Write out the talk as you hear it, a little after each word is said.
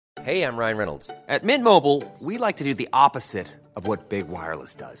Hey, I'm Ryan Reynolds. At Mint Mobile, we like to do the opposite of what Big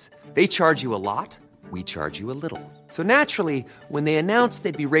Wireless does. They charge you a lot, we charge you a little. So naturally, when they announced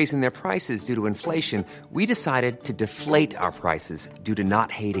they'd be raising their prices due to inflation, we decided to deflate our prices due to not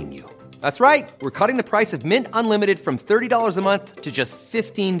hating you. That's right. We're cutting the price of Mint Unlimited from $30 a month to just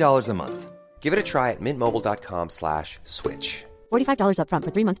 $15 a month. Give it a try at mintmobile.com/switch. $45 up front for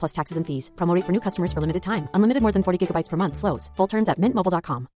 3 months plus taxes and fees. Promo rate for new customers for limited time. Unlimited more than 40 gigabytes per month. Slows full terms at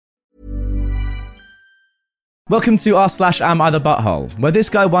mintmobile.com. Welcome to r/Am I the Butthole, where this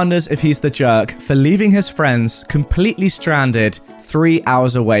guy wonders if he's the jerk for leaving his friends completely stranded 3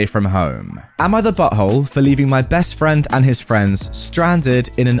 hours away from home. Am I the butthole for leaving my best friend and his friends stranded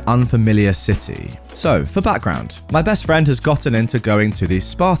in an unfamiliar city? So, for background, my best friend has gotten into going to these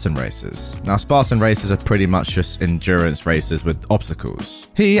Spartan races. Now, Spartan races are pretty much just endurance races with obstacles.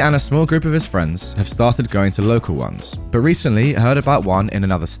 He and a small group of his friends have started going to local ones, but recently heard about one in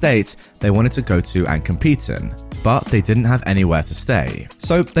another state they wanted to go to and compete in, but they didn't have anywhere to stay.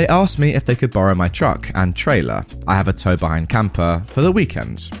 So they asked me if they could borrow my truck and trailer. I have a tow-behind camper for the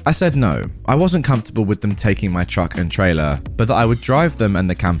weekend. I said no. I wasn't comfortable with them taking my truck and trailer, but that I would drive them and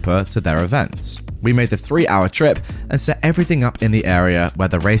the camper to their events. We made the 3-hour trip and set everything up in the area where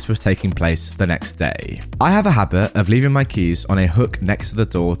the race was taking place the next day. I have a habit of leaving my keys on a hook next to the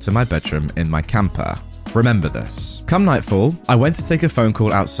door to my bedroom in my camper. Remember this. Come nightfall, I went to take a phone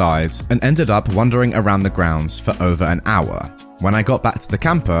call outside and ended up wandering around the grounds for over an hour. When I got back to the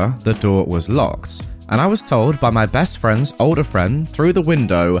camper, the door was locked, and I was told by my best friend's older friend through the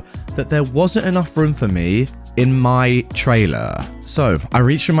window that there wasn't enough room for me in my trailer. So I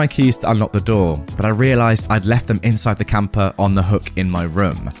reached for my keys to unlock the door, but I realized I'd left them inside the camper on the hook in my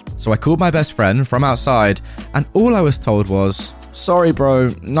room. So I called my best friend from outside, and all I was told was, "Sorry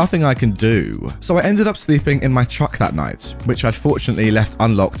bro, nothing I can do." So I ended up sleeping in my truck that night, which I'd fortunately left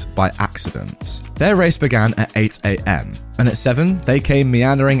unlocked by accident. Their race began at 8 a.m, and at 7 they came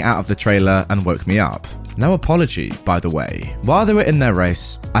meandering out of the trailer and woke me up. No apology, by the way. While they were in their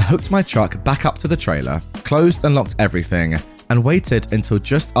race, I hooked my truck back up to the trailer, closed and locked everything, and waited until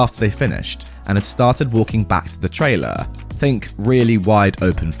just after they finished and had started walking back to the trailer. Think really wide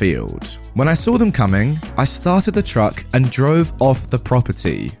open field. When I saw them coming, I started the truck and drove off the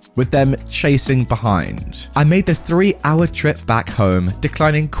property, with them chasing behind. I made the 3-hour trip back home,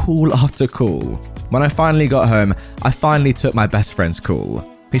 declining call after call. When I finally got home, I finally took my best friend's call.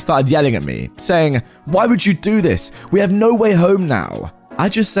 He started yelling at me, saying, "Why would you do this? We have no way home now." I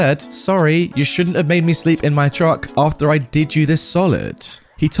just said, "Sorry, you shouldn't have made me sleep in my truck after I did you this solid."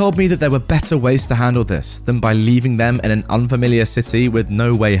 He told me that there were better ways to handle this than by leaving them in an unfamiliar city with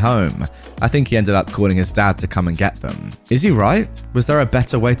no way home. I think he ended up calling his dad to come and get them. Is he right? Was there a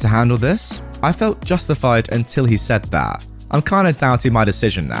better way to handle this? I felt justified until he said that. I'm kind of doubting my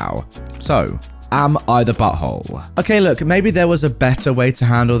decision now. So, am I the butthole? Okay, look, maybe there was a better way to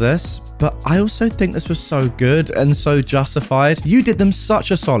handle this, but I also think this was so good and so justified. You did them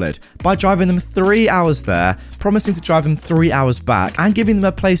such a solid by driving them 3 hours there, promising to drive them 3 hours back, and giving them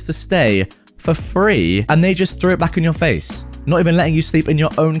a place to stay for free, and they just threw it back in your face. Not even letting you sleep in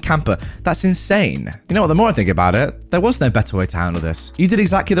your own camper. That's insane. You know what, the more I think about it, there was no better way to handle this. You did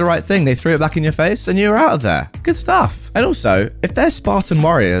exactly the right thing. They threw it back in your face and you were out of there. Good stuff. And also, if they're Spartan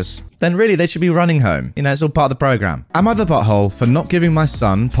warriors, then really they should be running home. You know, it's all part of the program. Am I the butthole for not giving my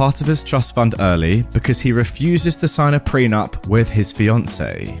son part of his trust fund early because he refuses to sign a prenup with his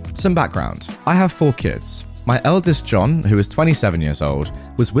fiancée? Some background. I have 4 kids. My eldest, John, who is 27 years old,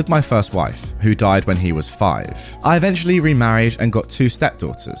 was with my first wife, who died when he was 5. I eventually remarried and got 2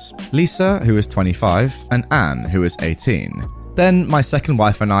 stepdaughters, Lisa, who is 25, and Anne, who is 18. Then my second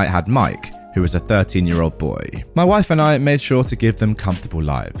wife and I had Mike, who was a 13-year-old boy. My wife and I made sure to give them comfortable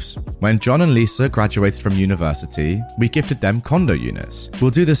lives. When John and Lisa graduated from university, we gifted them condo units.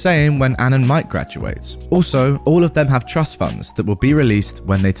 We'll do the same when Anne and Mike graduate. Also, all of them have trust funds that will be released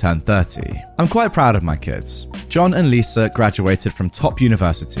when they turn 30. I'm quite proud of my kids. John and Lisa graduated from top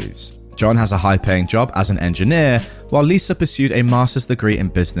universities. John has a high-paying job as an engineer, while Lisa pursued a master's degree in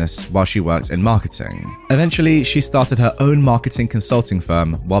business while she worked in marketing. Eventually, she started her own marketing consulting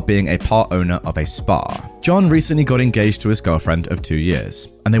firm while being a part owner of a spa. John recently got engaged to his girlfriend of 2 years,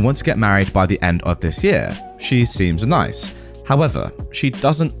 and they want to get married by the end of this year. She seems nice. However, she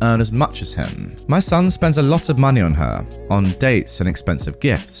doesn't earn as much as him. My son spends a lot of money on her, on dates and expensive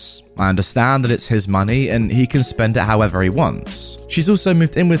gifts. I understand that it's his money and he can spend it however he wants. She's also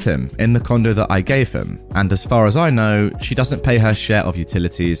moved in with him in the condo that I gave him, and as far as I know, she doesn't pay her share of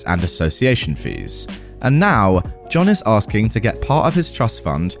utilities and association fees. And now, John is asking to get part of his trust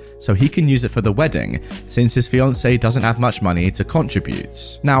fund so he can use it for the wedding, since his fiancée doesn't have much money to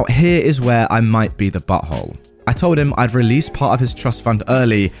contribute. Now, here is where I might be the butthole. I told him I'd release part of his trust fund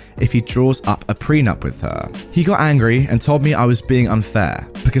early if he draws up a prenup with her. He got angry and told me I was being unfair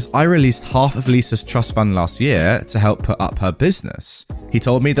because I released half of Lisa's trust fund last year to help put up her business. He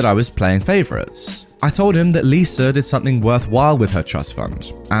told me that I was playing favorites. I told him that Lisa did something worthwhile with her trust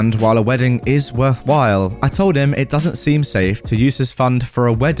fund, and while a wedding is worthwhile, I told him it doesn't seem safe to use his fund for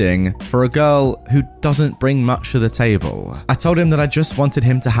a wedding for a girl who doesn't bring much to the table. I told him that I just wanted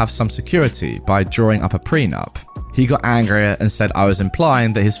him to have some security by drawing up a prenup. He got angrier and said I was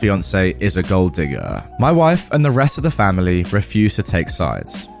implying that his fiancée is a gold digger. My wife and the rest of the family refused to take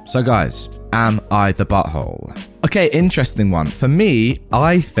sides. So guys, am I the butthole? Okay, interesting one. For me,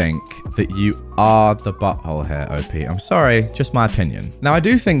 I think that you are the butthole here, OP. I'm sorry, just my opinion. Now, I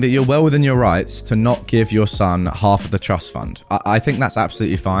do think that you're well within your rights to not give your son half of the trust fund. I think that's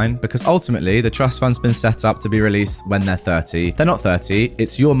absolutely fine because ultimately the trust fund's been set up to be released when they're 30. They're not 30.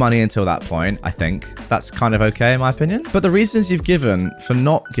 It's your money until that point, I think. That's kind of okay in my opinion. But the reasons you've given for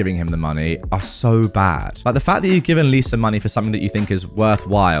not giving him the money are so bad. Like the fact that you've given Lisa money for something that you think is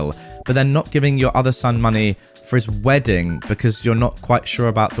worthwhile, but then not giving your other son money for his wedding because you're not quite sure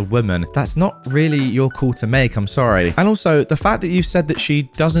about the woman. That's not really your call to make, I'm sorry. And also, the fact that you've said that she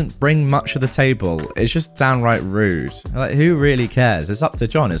doesn't bring much to the table is just downright rude. Like, who really cares? It's up to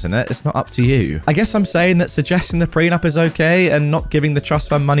John, isn't it? It's not up to you. I guess I'm saying that suggesting the prenup is okay and not giving the trust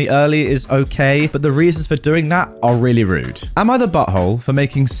fund money early is okay, but the reasons for doing that are really rude. Am I the butthole for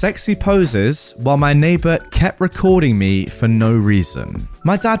making sexy poses while my neighbor kept recording me for no reason?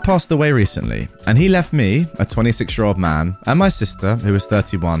 My dad passed away recently, and he left me, a 26-year-old man, and my sister, who was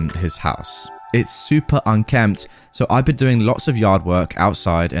 31, his house. It's super unkempt, so I've been doing lots of yard work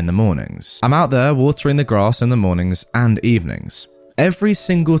outside in the mornings. I'm out there watering the grass in the mornings and evenings. Every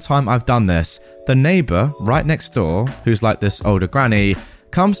single time I've done this, the neighbor right next door, who's like this older granny,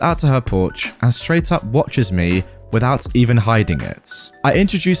 comes out to her porch and straight up watches me without even hiding it. I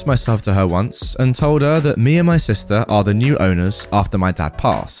introduced myself to her once and told her that me and my sister are the new owners after my dad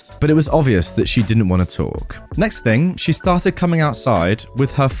passed, but it was obvious that she didn't want to talk. Next thing, she started coming outside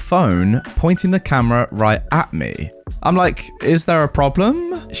with her phone pointing the camera right at me. I'm like, is there a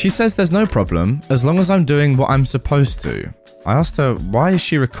problem? She says there's no problem as long as I'm doing what I'm supposed to. I asked her, why is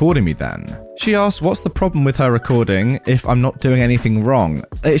she recording me then? She asked what's the problem with her recording if I'm not doing anything wrong.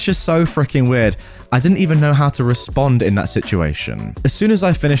 It's just so freaking weird. I didn't even know how to respond in that situation. As soon as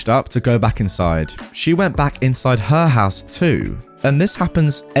I finished up to go back inside, she went back inside her house too. And this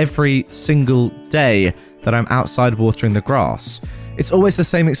happens every single day that I'm outside watering the grass. It's always the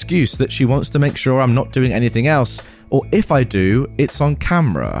same excuse that she wants to make sure I'm not doing anything else, or if I do, it's on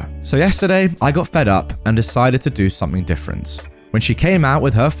camera. So yesterday, I got fed up and decided to do something different. When she came out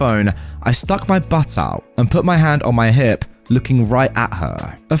with her phone, I stuck my butt out and put my hand on my hip, looking right at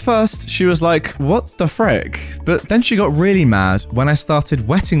her. At first, she was like, what the frick? But then she got really mad when I started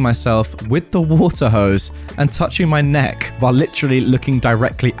wetting myself with the water hose and touching my neck while literally looking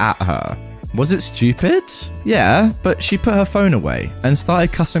directly at her. Was it stupid? Yeah, but she put her phone away and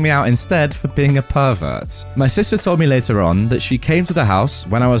started cussing me out instead for being a pervert. My sister told me later on that she came to the house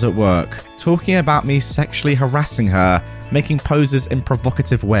when I was at work, talking about me sexually harassing her, making poses in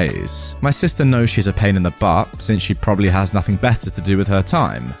provocative ways. My sister knows she's a pain in the butt, since she probably has nothing better to do with her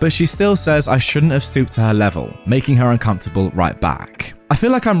time, but she still says I shouldn't have stooped to her level, making her uncomfortable right back. I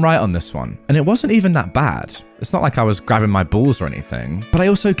feel like I'm right on this one, and it wasn't even that bad. It's not like I was grabbing my balls or anything, but I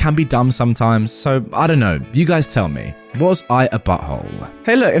also can be dumb sometimes, so I don't know. You guys tell me. Was I a butthole?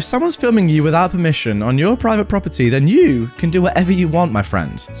 Hey look, if someone's filming you without permission on your private property, then you can do whatever you want, my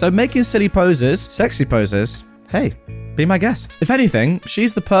friend. So making silly poses, sexy poses, hey, be my guest. If anything,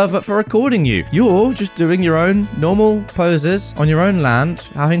 she's the pervert for recording you. You're just doing your own normal poses on your own land,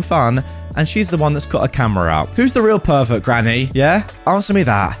 having fun, and she's the one that's got a camera out. Who's the real pervert, Granny? Yeah? Answer me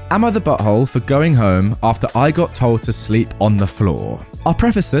that. Am I the butthole for going home after I got told to sleep on the floor? I'll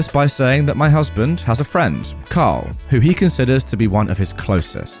preface this by saying that my husband has a friend, Carl, who he considers to be one of his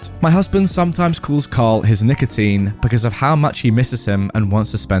closest. My husband sometimes calls Carl his nicotine because of how much he misses him and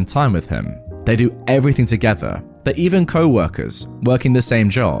wants to spend time with him. They do everything together. They're even co-workers, working the same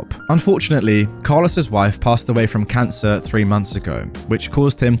job. Unfortunately, Carlos's wife passed away from cancer 3 months ago, which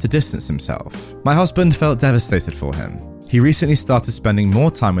caused him to distance himself. My husband felt devastated for him. he recently started spending more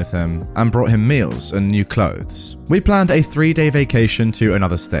time with him and brought him meals and new clothes. We planned a 3-day vacation to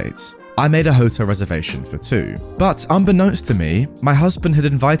another state. I made a hotel reservation for 2. But unbeknownst to me, my husband had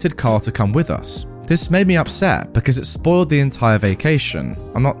invited Carl to come with us. This made me upset because it spoiled the entire vacation.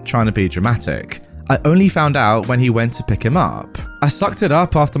 I'm not trying to be dramatic. I only found out when he went to pick him up. I sucked it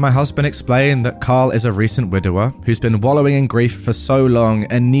up after my husband explained that Carl is a recent widower who's been wallowing in grief for so long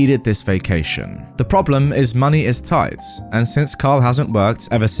and needed this vacation. The problem is money is tight, and since Carl hasn't worked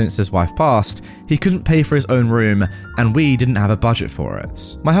ever since his wife passed, he couldn't pay for his own room and we didn't have a budget for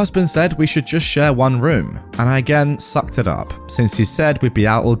it. My husband said we should just share one room, and I again sucked it up since he said we'd be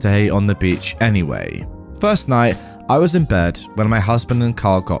out all day on the beach anyway. First night, I was in bed when my husband and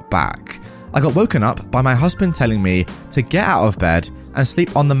Carl got back. I got woken up by my husband telling me to get out of bed and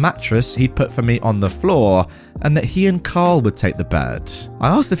sleep on the mattress he'd put for me on the floor, and that he and Carl would take the bed. I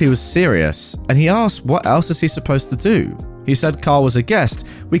asked if he was serious, and he asked what else is he supposed to do. He said Carl was a guest,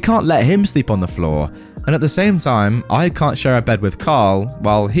 we can't let him sleep on the floor, and at the same time, I can't share a bed with Carl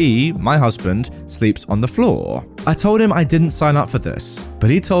while he, my husband, sleeps on the floor. I told him I didn't sign up for this, but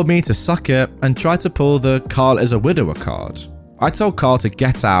he told me to suck it and try to pull the Carl is a widower card. I told Carl to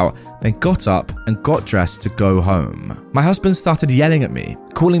get out, then got up and got dressed to go home. My husband started yelling at me,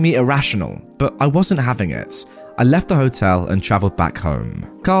 calling me irrational, but I wasn't having it. I left the hotel and travelled back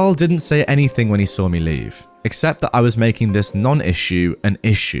home. Carl didn't say anything when he saw me leave, except that I was making this non-issue an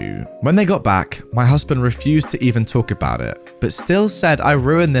issue. When they got back, my husband refused to even talk about it, but still said I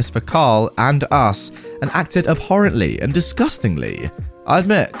ruined this for Carl and us and acted abhorrently and disgustingly. I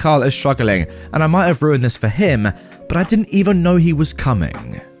admit Carl is struggling and I might have ruined this for him, but I didn't even know he was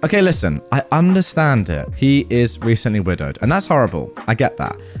coming. Okay, listen, I understand it. He is recently widowed, and that's horrible. I get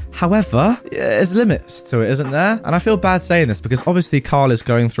that. However, there's limits to it, isn't there? And I feel bad saying this because obviously Carl is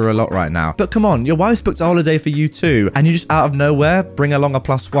going through a lot right now. But come on, your wife's booked a holiday for you too, and you just out of nowhere bring along a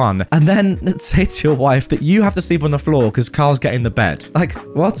 +1, and then say to your wife that you have to sleep on the floor because Carl's getting the bed. Like,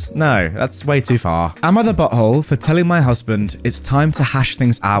 what? No, that's way too far. Am I the butthole for telling my husband it's time to hash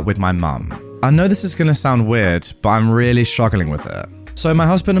things out with my mum? I know this is going to sound weird, but I'm really struggling with it. So my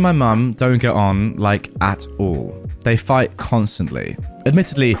husband and my mum don't get on, like, at all. They fight constantly.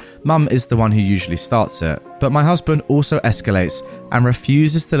 Admittedly, mum is the one who usually starts it, but my husband also escalates and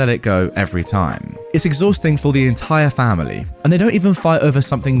refuses to let it go every time. It's exhausting for the entire family, and they don't even fight over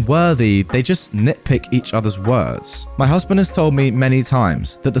something worthy, they just nitpick each other's words. My husband has told me many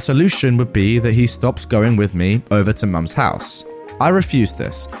times that the solution would be that he stops going with me over to mum's house. I refuse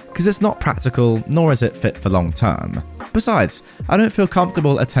this, because it's not practical, nor is it fit for long term. Besides, I don't feel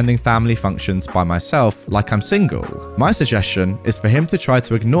comfortable attending family functions by myself like I'm single. My suggestion is for him to try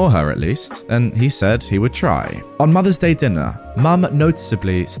to ignore her at least, and he said he would try. On Mother's Day dinner, Mum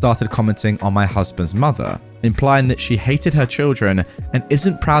noticeably started commenting on my husband's mother, implying that she hated her children and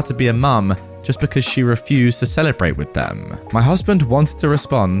isn't proud to be a mum just because she refused to celebrate with them. My husband wanted to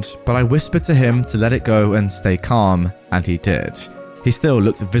respond, but I whispered to him to let it go and stay calm, and he did. He still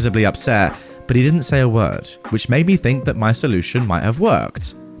looked visibly upset, but he didn't say a word, which made me think that my solution might have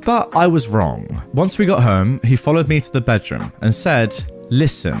worked. But I was wrong. Once we got home, he followed me to the bedroom and said,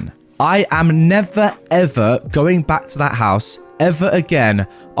 "Listen, I am never ever going back to that house ever again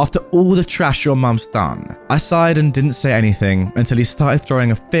after all the trash your mum's done." I sighed and didn't say anything until he started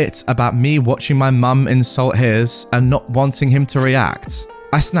throwing a fit about me watching my mum insult his and not wanting him to react.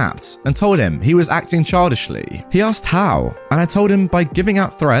 I snapped and told him he was acting childishly. He asked how, and I told him by giving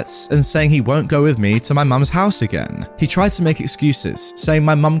out threats and saying he won't go with me to my mum's house again. He tried to make excuses, saying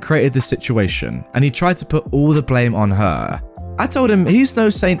my mum created this situation, and he tried to put all the blame on her. I told him he's no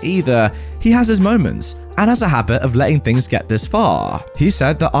saint either, he has his moments, and has a habit of letting things get this far. He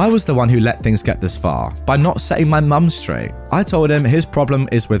said that I was the one who let things get this far, by not setting my mum straight. I told him his problem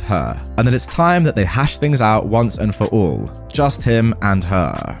is with her, and that it's time that they hash things out once and for all. Just him and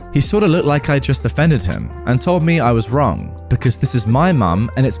her. He sort of looked like I just offended him, and told me I was wrong, because this is my mum,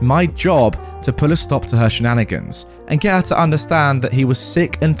 and it's my job to put a stop to her shenanigans, and get her to understand that he was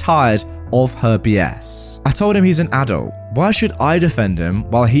sick and tired of her BS. I told him he's an adult. Why should I defend him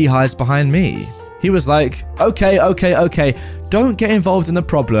while he hides behind me? He was like, okay, don't get involved in the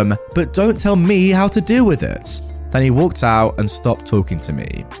problem, but don't tell me how to deal with it. Then he walked out and stopped talking to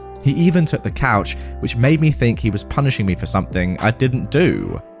me. He even took the couch, which made me think he was punishing me for something I didn't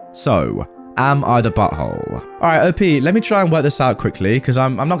do. So, Am I the butthole? Alright, OP, let me try and work this out quickly, because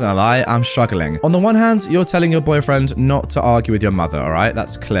I'm not gonna lie, I'm struggling. On the one hand, you're telling your boyfriend not to argue with your mother, alright?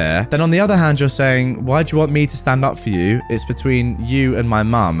 That's clear. Then on the other hand, you're saying, why do you want me to stand up for you? It's between you and my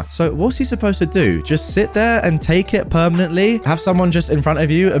mum. So what's he supposed to do? Just sit there and take it permanently? Have someone just in front of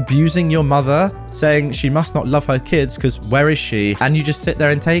you abusing your mother, saying she must not love her kids because where is she? And you just sit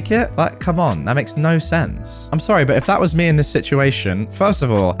there and take it? Like, come on, that makes no sense. I'm sorry, but if that was me in this situation, first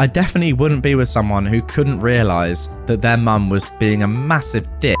of all, I definitely wouldn't be with someone who couldn't realize that their mum was being a massive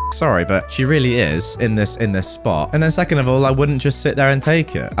dick. Sorry, but she really is in this spot. And then second of all, I wouldn't just sit there and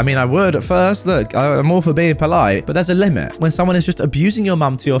take it. I mean, I would at first. Look, I'm all for being polite, but there's a limit. When someone is just abusing your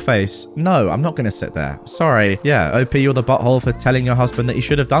mum to your face, no, I'm not going to sit there. Sorry. Yeah, OP, you're the butthole for telling your husband that he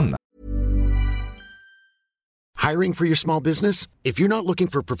should have done that. Hiring for your small business? If you're not looking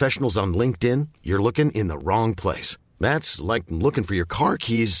for professionals on LinkedIn, you're looking in the wrong place. That's like looking for your car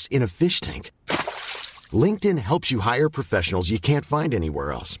keys in a fish tank. LinkedIn helps you hire professionals you can't find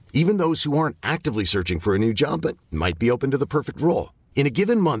anywhere else, even those who aren't actively searching for a new job but might be open to the perfect role. In a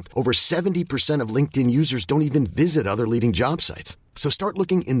given month, over 70% of LinkedIn users don't even visit other leading job sites. So start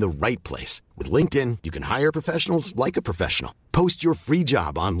looking in the right place. With LinkedIn, you can hire professionals like a professional. Post your free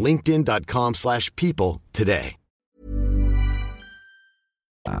job on linkedin.com/people today.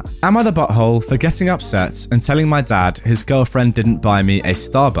 Am I the butthole for getting upset and telling my dad his girlfriend didn't buy me a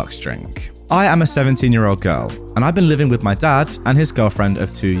Starbucks drink? I am a 17-year-old girl, and I've been living with my dad and his girlfriend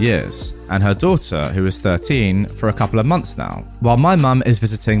of 2 years, and her daughter, who is 13, for a couple of months now, while my mum is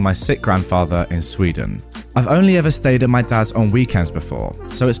visiting my sick grandfather in Sweden. I've only ever stayed at my dad's on weekends before,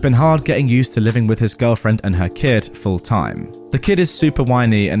 so it's been hard getting used to living with his girlfriend and her kid full time. The kid is super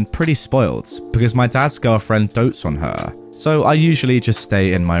whiny and pretty spoiled, because my dad's girlfriend dotes on her, so I usually just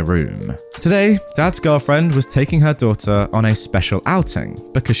stay in my room. Today, Dad's girlfriend was taking her daughter on a special outing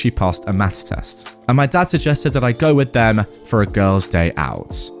because she passed a maths test, and my dad suggested that I go with them for a girls' day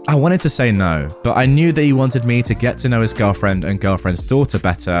out. I wanted to say no, but I knew that he wanted me to get to know his girlfriend and girlfriend's daughter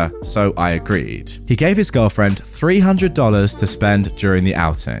better, so I agreed. He gave his girlfriend $300 to spend during the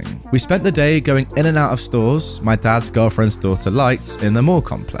outing. We spent the day going in and out of stores my dad's girlfriend's daughter liked in the mall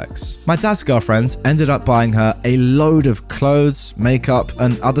complex. My dad's girlfriend ended up buying her a load of clothes, makeup,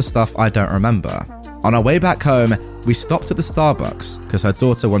 and other stuff I don't remember. On our way back home, we stopped at the Starbucks because her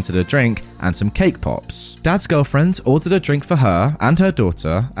daughter wanted a drink and some cake pops. Dad's girlfriend ordered a drink for her and her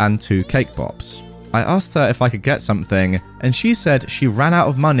daughter and 2 cake pops. I asked her if I could get something, and she said she ran out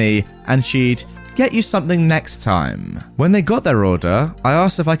of money and she'd get you something next time. When they got their order, I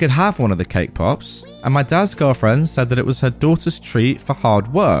asked if I could have one of the cake pops, and my dad's girlfriend said that it was her daughter's treat for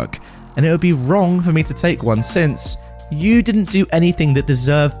hard work, and it would be wrong for me to take one since you didn't do anything that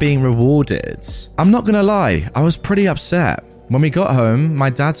deserved being rewarded. I'm not gonna lie, I was pretty upset. When we got home, my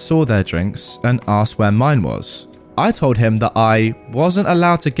dad saw their drinks and asked where mine was. I told him that I wasn't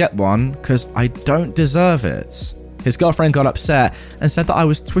allowed to get one because I don't deserve it. His girlfriend got upset and said that I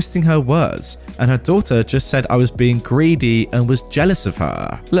was twisting her words, and her daughter just said I was being greedy and was jealous of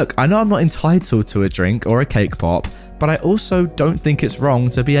her. Look, I know I'm not entitled to a drink or a cake pop, but I also don't think it's wrong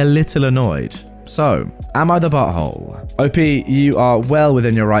to be a little annoyed. So, am I the butthole? OP, you are well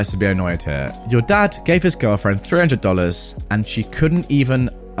within your rights to be annoyed here. Your dad gave his girlfriend $300 and she couldn't even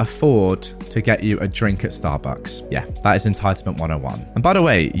afford to get you a drink at Starbucks. Yeah, that is entitlement 101. And by the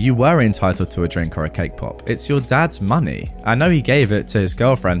way, you were entitled to a drink or a cake pop. It's your dad's money. I know he gave it to his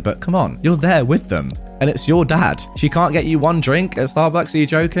girlfriend, but come on, you're there with them. And it's your dad. She can't get you one drink at Starbucks, are you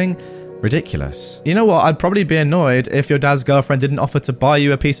joking? Ridiculous. You know what? I'd probably be annoyed if your dad's girlfriend didn't offer to buy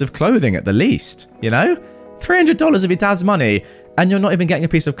you a piece of clothing at the least. You know? $300 of your dad's money, and you're not even getting a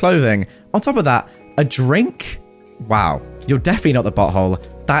piece of clothing. On top of that, a drink? Wow. You're definitely not the butthole.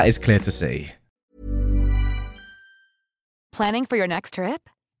 That is clear to see. Planning for your next trip?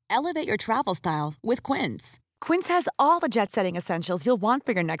 Elevate your travel style with Quince. Quince has all the jet-setting essentials you'll want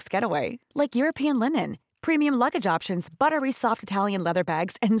for your next getaway, like European linen, premium luggage options, buttery soft Italian leather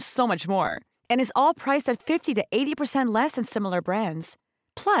bags, and so much more. And is all priced at 50 to 80% less than similar brands.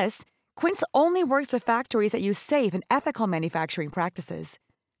 Plus, Quince only works with factories that use safe and ethical manufacturing practices.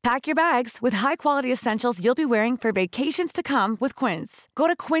 Pack your bags with high-quality essentials you'll be wearing for vacations to come with Quince. Go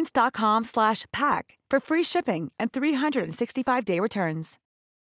to quince.com/pack for free shipping and 365-day returns.